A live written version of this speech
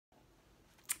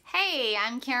Hey,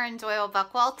 I'm Karen Doyle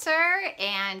Buckwalter,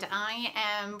 and I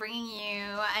am bringing you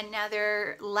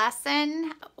another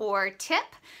lesson or tip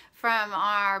from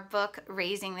our book,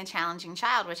 Raising the Challenging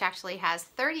Child, which actually has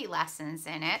 30 lessons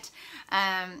in it.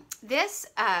 This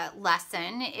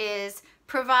lesson is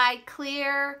provide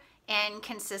clear and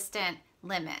consistent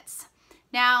limits.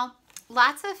 Now,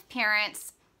 lots of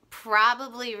parents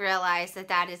probably realize that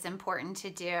that is important to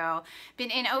do.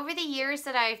 But over the years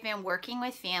that I've been working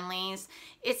with families,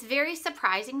 it's very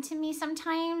surprising to me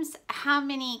sometimes how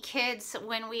many kids,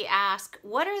 when we ask,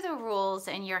 what are the rules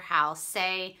in your house,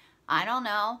 say, I don't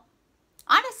know.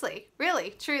 Honestly,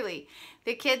 really, truly,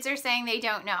 the kids are saying they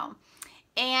don't know.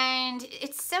 And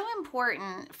it's so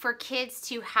important for kids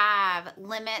to have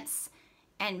limits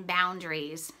and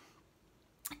boundaries.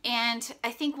 And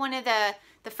I think one of the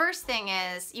first thing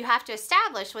is you have to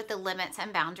establish what the limits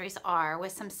and boundaries are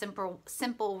with some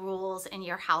simple rules in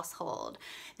your household.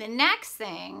 The next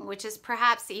thing, which is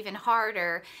perhaps even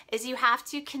harder, is you have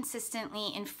to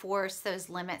consistently enforce those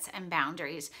limits and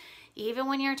boundaries. Even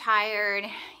when you're tired,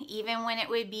 even when it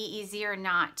would be easier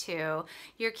not to,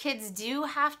 your kids do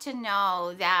have to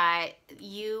know that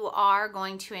you are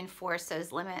going to enforce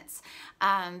those limits.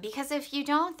 Because if you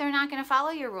don't, they're not going to follow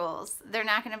your rules. They're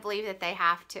not going to believe that they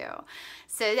have to.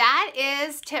 So that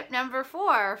is tip number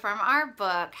 4 from our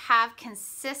book. Have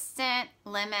consistent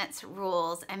limits,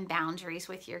 rules, and boundaries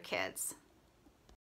with your kids.